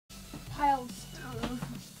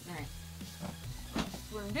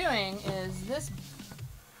I'm doing is this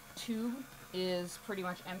tube is pretty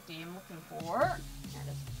much empty. I'm looking for, there it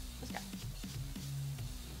is, this guy.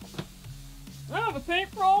 I have a paint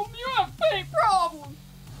problem, you have a paint problem!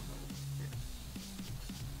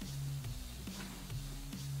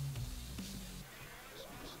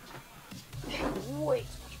 Way too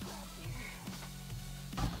much crap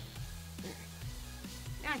here.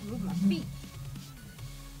 Now I can move my feet.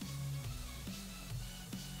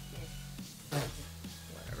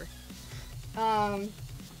 Whatever.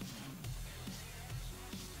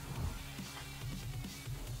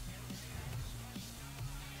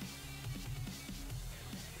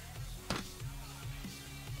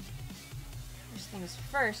 First things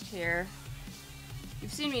first here.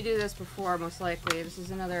 You've seen me do this before, most likely. This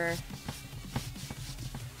is another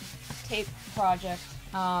tape project.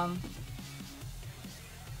 I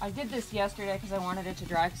did this yesterday because I wanted it to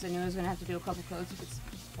dry because I knew I was going to have to do a couple coats. If it's,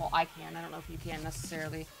 well, I can. I don't know if you can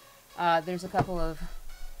necessarily. There's a couple of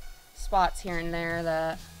spots here and there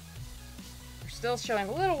that are still showing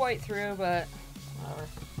a little white through, but whatever.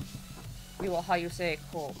 We will, how you say,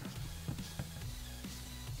 cope.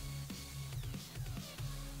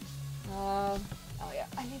 Oh yeah,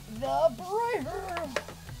 I need the brayer.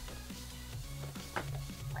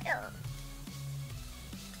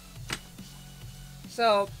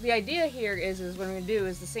 So the idea here is what I'm going to do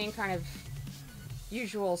is the same kind of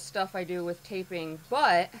usual stuff I do with taping,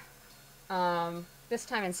 but this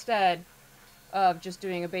time instead of just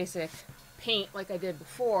doing a basic paint like I did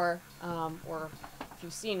before, or if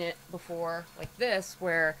you've seen it before like this,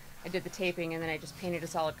 where I did the taping and then I just painted a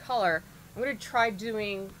solid color, I'm going to try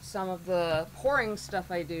doing some of the pouring stuff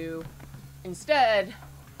I do instead,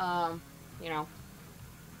 you know,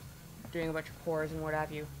 doing a bunch of pours and what have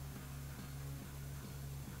you.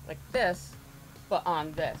 Like this, but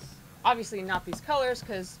on this. Obviously not these colors,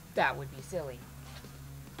 because that would be silly.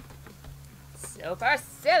 Super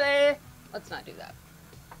silly! Let's not do that.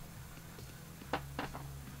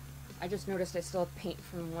 I just noticed I still have paint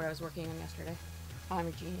from what I was working on yesterday. I'm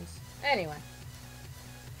a genius. Anyway.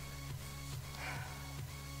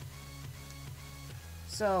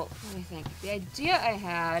 So, let me think. The idea I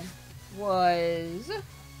had was...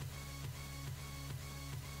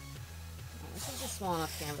 this is a small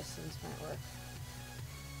enough canvas, so this might work.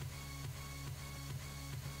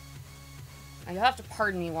 Now, you'll have to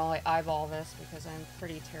pardon me while I eyeball this, because I'm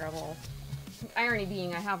pretty terrible. Irony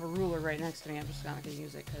being, I have a ruler right next to me. I'm just not going to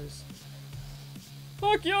use it, because...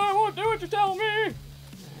 fuck yeah, I won't do what you tell me! Alright,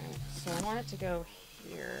 so I want it to go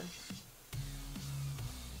here.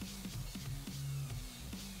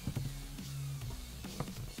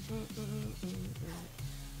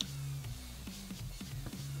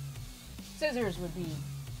 Scissors would be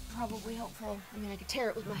probably helpful. I mean, I could tear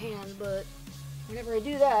it with my hand, but whenever I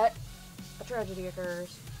do that, a tragedy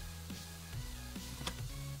occurs.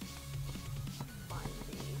 Find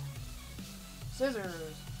the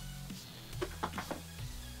scissors.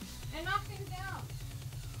 And knock things down.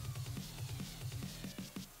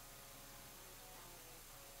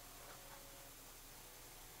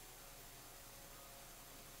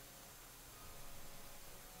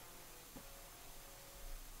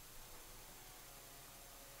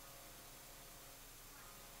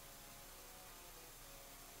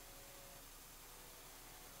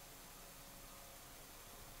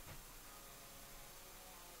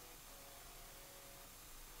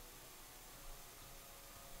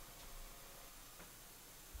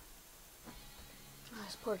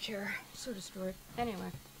 This poor chair, so destroyed.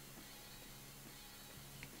 Anyway.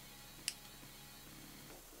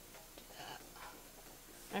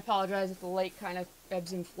 I apologize if the light kind of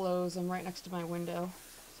ebbs and flows. I'm right next to my window,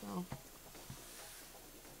 so.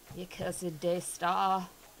 You cursed day star.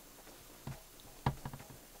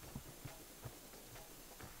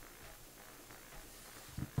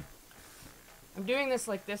 I'm doing this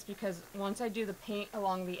like this because once I do the paint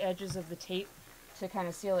along the edges of the tape to kind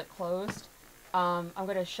of seal it closed, I'm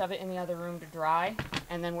going to shove it in the other room to dry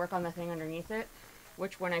and then work on the thing underneath it,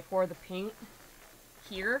 which when I pour the paint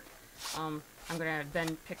here, I'm going to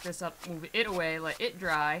then pick this up, move it away, let it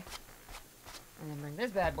dry, and then bring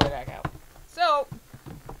this bad boy back out. So,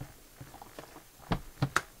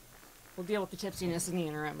 we'll deal with the tipsiness in the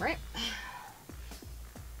interim, right?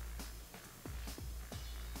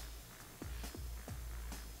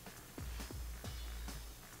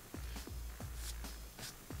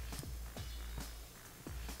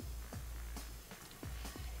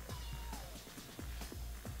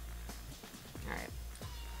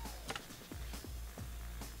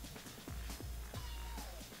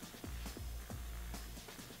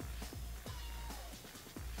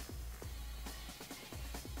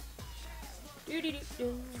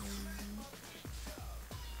 Doo-doo-doo-doo.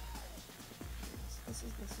 This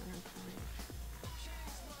is the center point.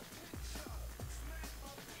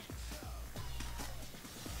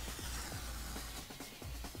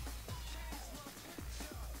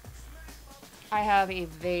 I have a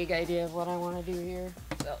vague idea of what I want to do here.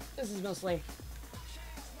 So this is mostly,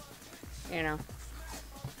 you know,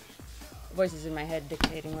 voices in my head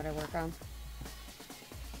dictating what I work on.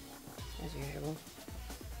 As usual.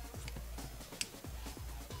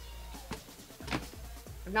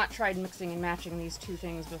 I've not tried mixing and matching these two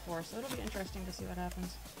things before, so it'll be interesting to see what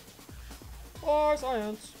happens. Oh,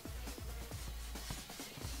 science!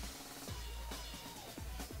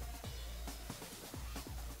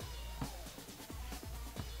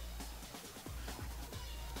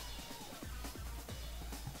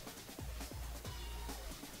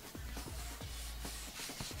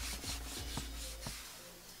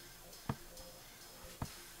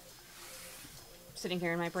 Sitting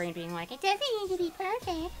here in my brain being like, it doesn't need to be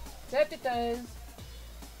perfect. Except it does.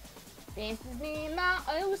 This is me in my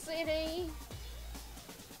OCD.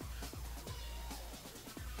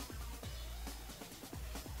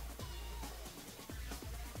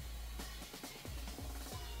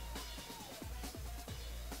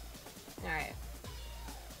 Alright.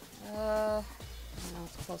 No,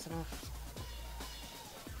 it's close enough.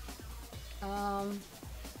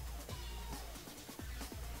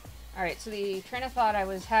 Alright, so the train of thought I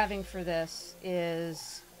was having for this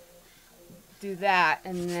is do that,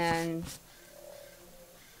 and then I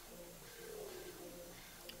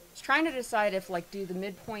was trying to decide if, like, do the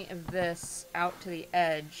midpoint of this out to the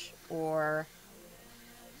edge, or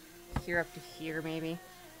here up to here, maybe.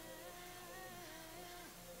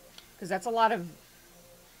 Because that's a lot of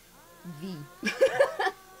V.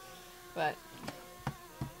 But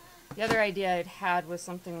the other idea I'd had was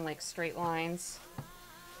something like straight lines.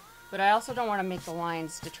 But I also don't want to make the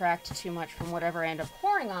lines detract too much from whatever I end up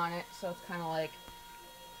pouring on it, so it's kind of like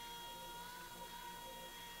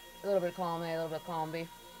a little bit of column A, a little bit of column B,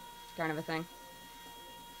 kind of a thing.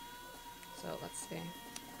 So let's see.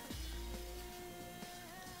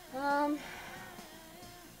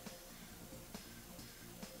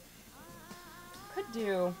 Could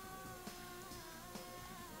do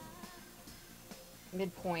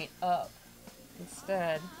midpoint up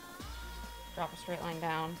instead. Drop a straight line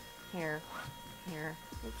down. Here,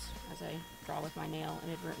 oops, as I draw with my nail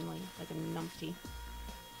inadvertently, like a numpty.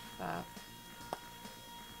 What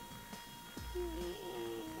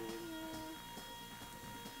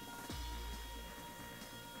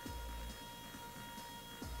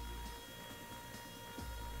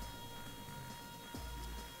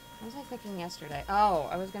was I thinking yesterday? Oh,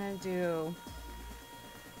 I was gonna do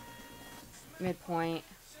midpoint,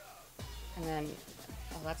 and then,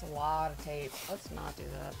 oh, that's a lot of tape. Let's not do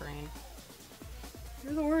that, brain.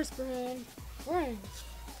 You're the worst, brain. Brain.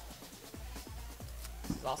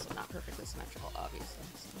 This is also not perfectly symmetrical, obviously.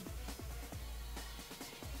 So.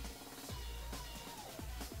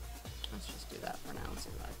 Let's just do that for now and see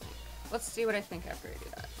what I think. Let's see what I think after I do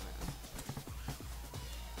that.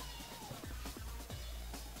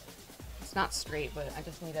 It's not straight, but I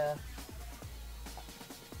just need a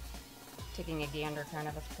taking a gander kind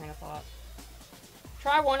of a train of thought.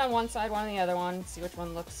 Try one on one side, one on the other one, see which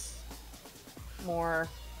one looks more,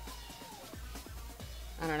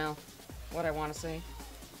 I don't know, what I want to see.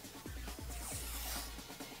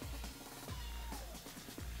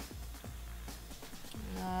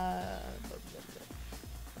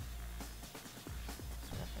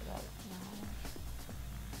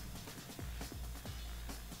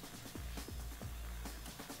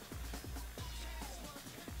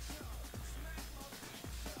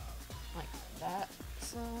 Like that,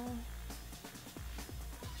 so...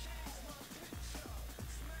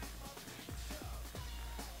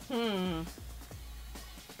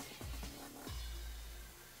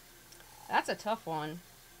 That's a tough one.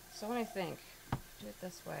 So what do I think? Do it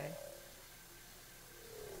this way.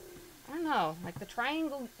 I don't know. Like, the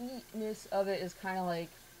triangle-ness of it is kind of like...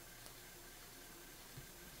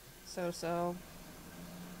 so-so.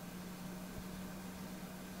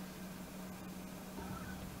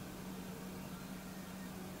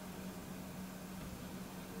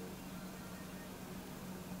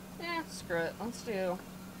 Yeah, screw it. Let's do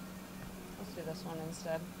this one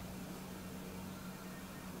instead.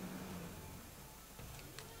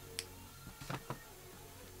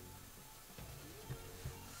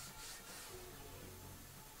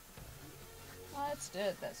 Let's do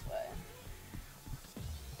it this way.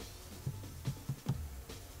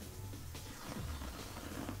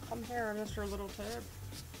 Come here, Mr. Little Tib.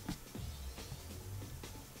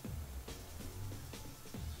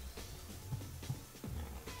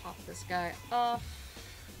 Pop this guy off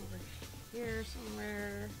over here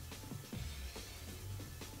somewhere.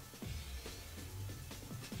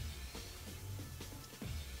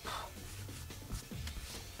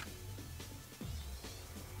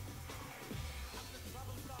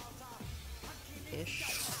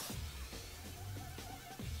 Ish.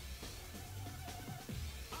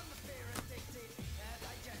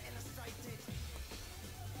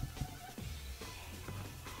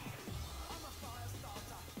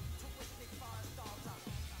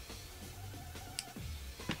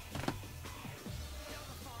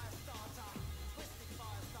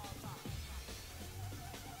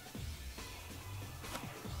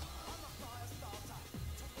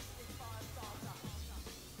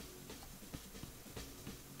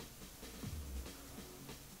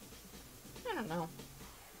 I don't know.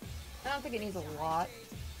 I don't think it needs a lot.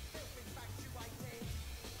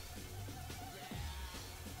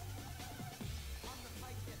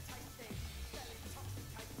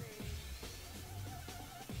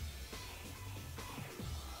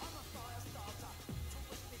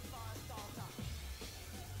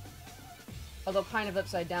 Although kind of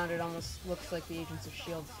upside down, it almost looks like the Agents of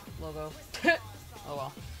S.H.I.E.L.D. logo.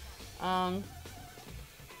 Oh well.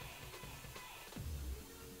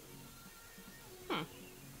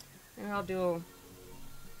 Maybe I'll do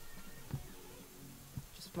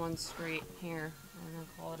just one straight here and then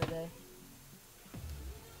call it a day.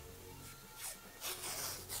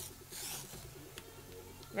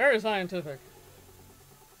 Very scientific.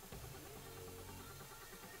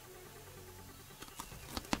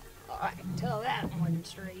 Oh, I can tell that one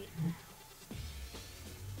straight.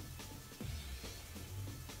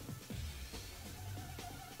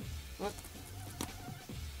 What?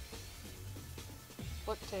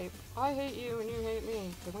 Flip tape. I hate you and you hate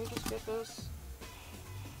me. Can we just get this?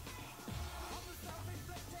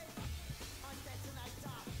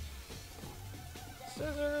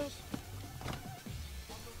 Scissors.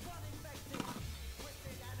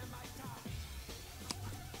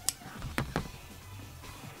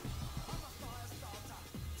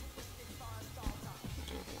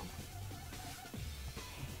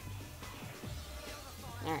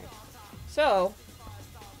 Alright. So,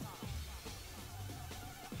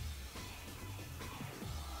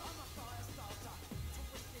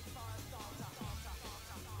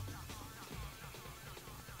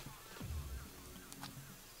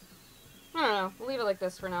 I don't know. We'll leave it like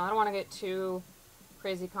this for now. I don't want to get too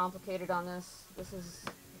crazy complicated on this. This is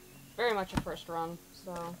very much a first run,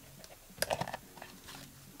 so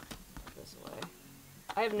this way.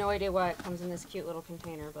 I have no idea why it comes in this cute little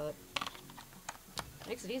container, but it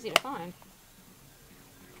makes it easy to find.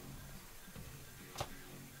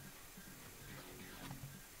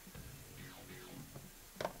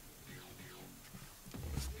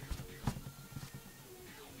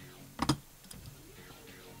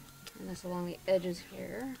 And this along the edges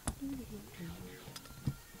here.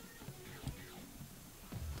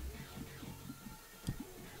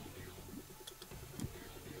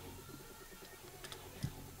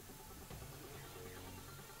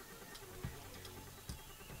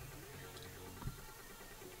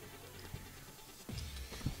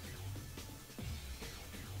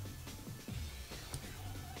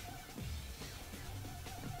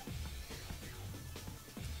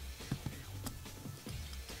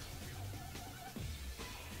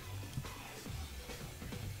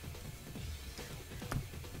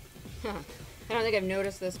 I don't think I've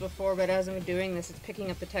noticed this before, but as I'm doing this, it's picking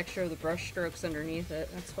up the texture of the brush strokes underneath it.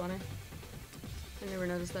 That's funny. I never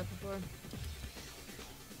noticed that before.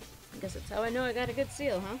 I guess that's how I know I got a good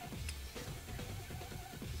seal, huh?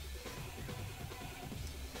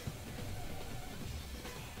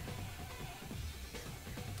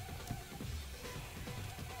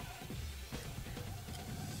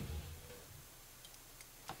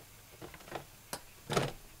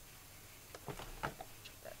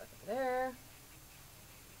 There.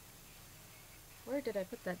 Where did I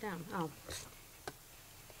put that down? Oh.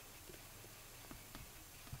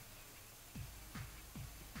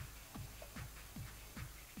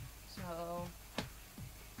 So.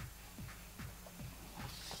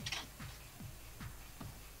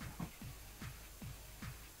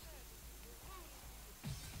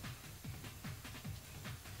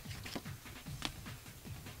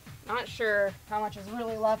 Not sure how much is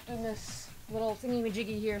really left in this little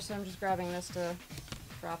thingy-majiggy here, so I'm just grabbing this to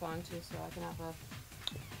drop onto so I can have a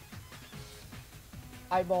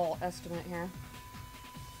eyeball estimate here.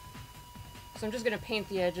 So I'm just going to paint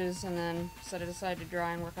the edges and then set it aside to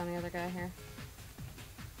dry and work on the other guy here.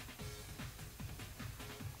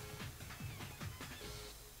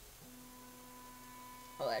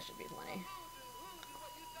 Oh, that should be plenty.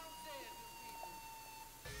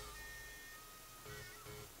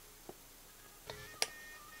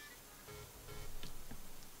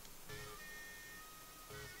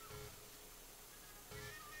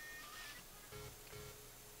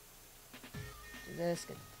 this,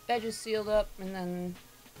 get the edges sealed up, and then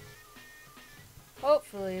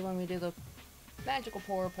hopefully when we do the magical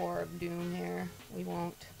pour of doom here, we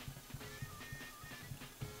won't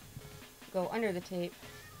go under the tape.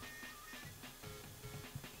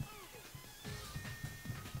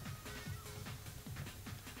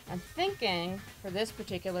 I'm thinking for this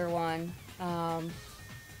particular one,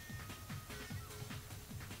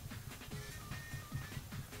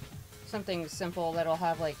 something simple that'll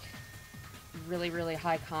have like really, really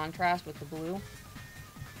high contrast with the blue.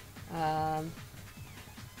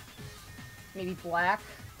 Maybe black.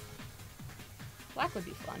 Black would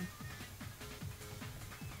be fun.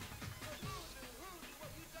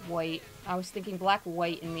 White. I was thinking black,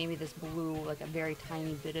 white, and maybe this blue, like a very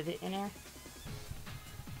tiny bit of it in there.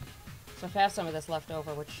 So if I have some of this left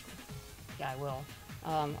over, which, yeah, I will,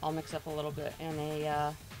 I'll mix up a little bit in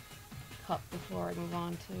a cup before I move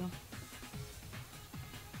on to.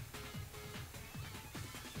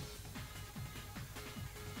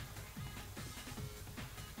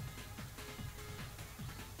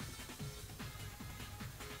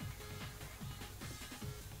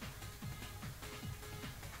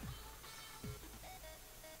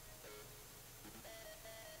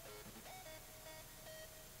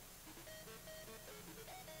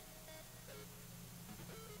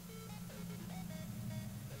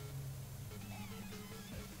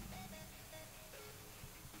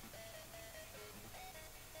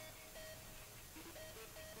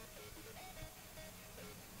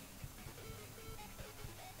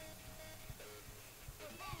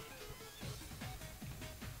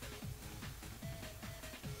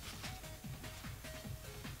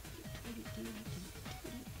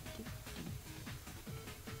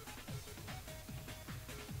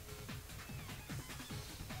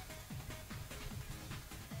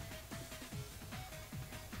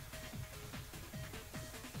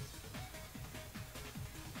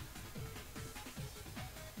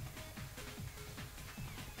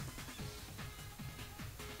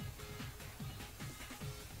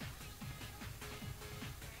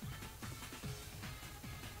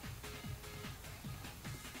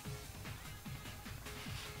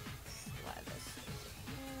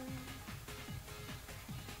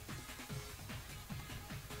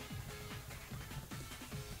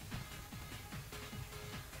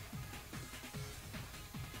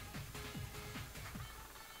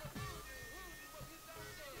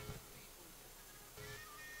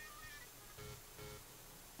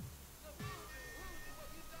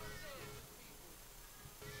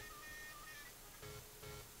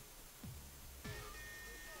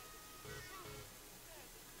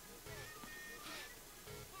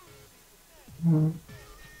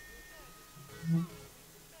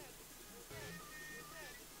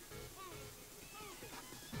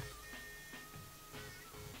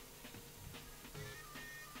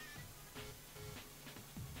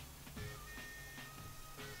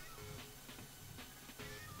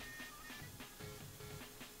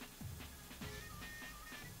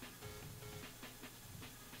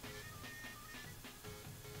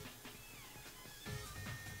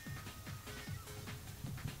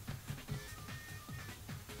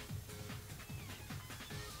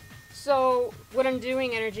 So what I'm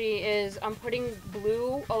doing, Energy, is I'm putting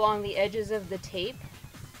blue along the edges of the tape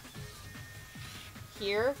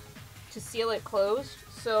here to seal it closed,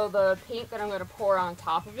 so the paint that I'm going to pour on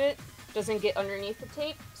top of it doesn't get underneath the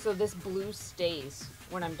tape, so this blue stays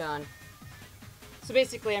when I'm done. So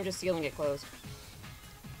basically I'm just sealing it closed.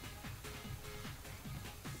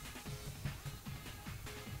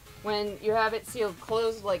 When you have it sealed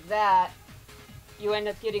closed like that, you end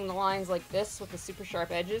up getting the lines like this with the super sharp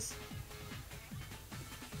edges.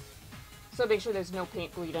 So make sure there's no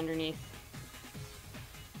paint bleed underneath.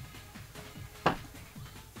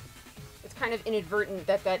 It's kind of inadvertent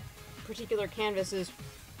that that particular canvas is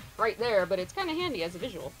right there, but it's kind of handy as a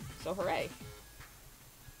visual, so hooray.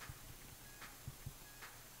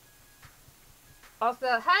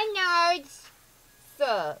 Also, hi nerds!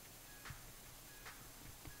 Sup?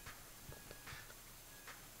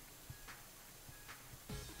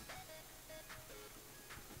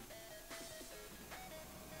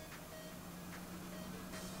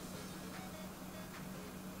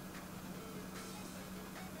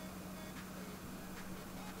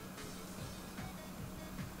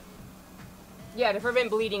 Yeah, to prevent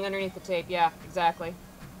bleeding underneath the tape. Yeah, exactly.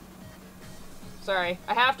 Sorry.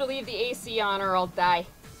 I have to leave the AC on or I'll die.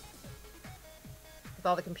 With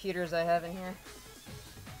all the computers I have in here.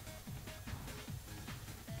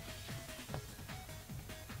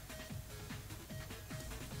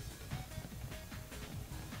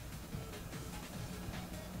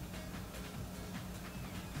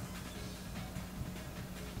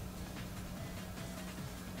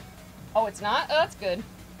 Oh, it's not? Oh, that's good.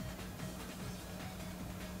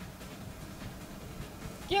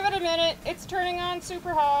 Give it a minute. It's turning on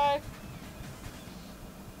super high.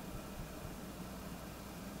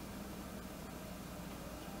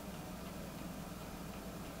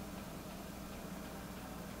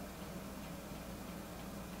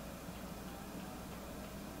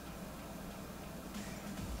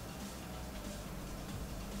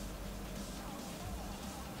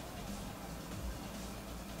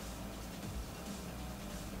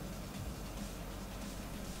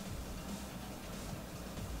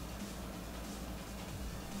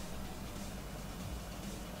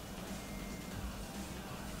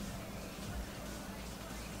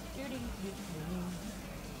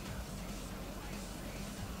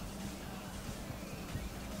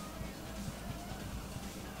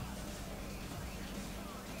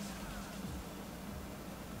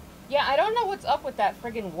 Yeah, I don't know what's up with that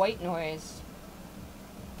friggin' white noise.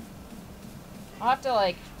 I'll have to,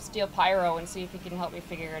 like, steal Pyro and see if he can help me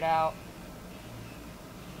figure it out.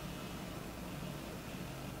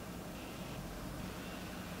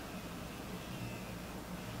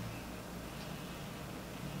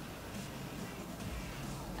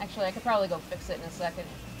 Actually, I could probably go fix it in a second.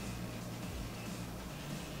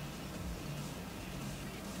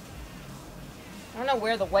 I don't know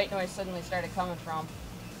where the white noise suddenly started coming from.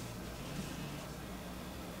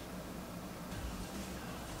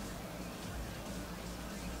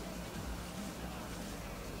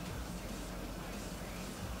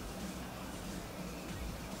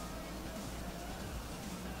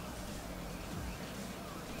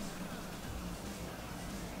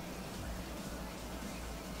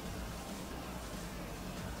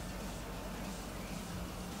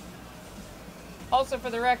 Also, for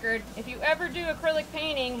the record, if you ever do acrylic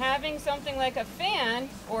painting, having something like a fan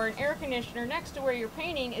or an air conditioner next to where you're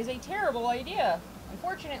painting is a terrible idea.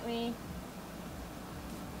 Unfortunately,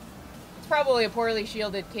 it's probably a poorly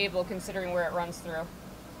shielded cable considering where it runs through.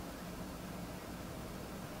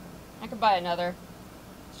 I could buy another.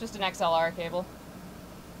 It's just an XLR cable.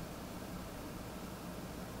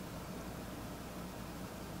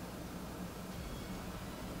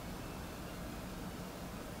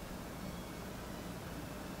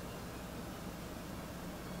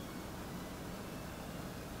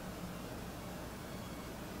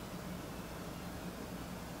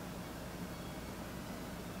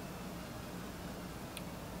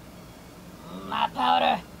 My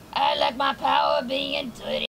powder. I like my power being intuitive.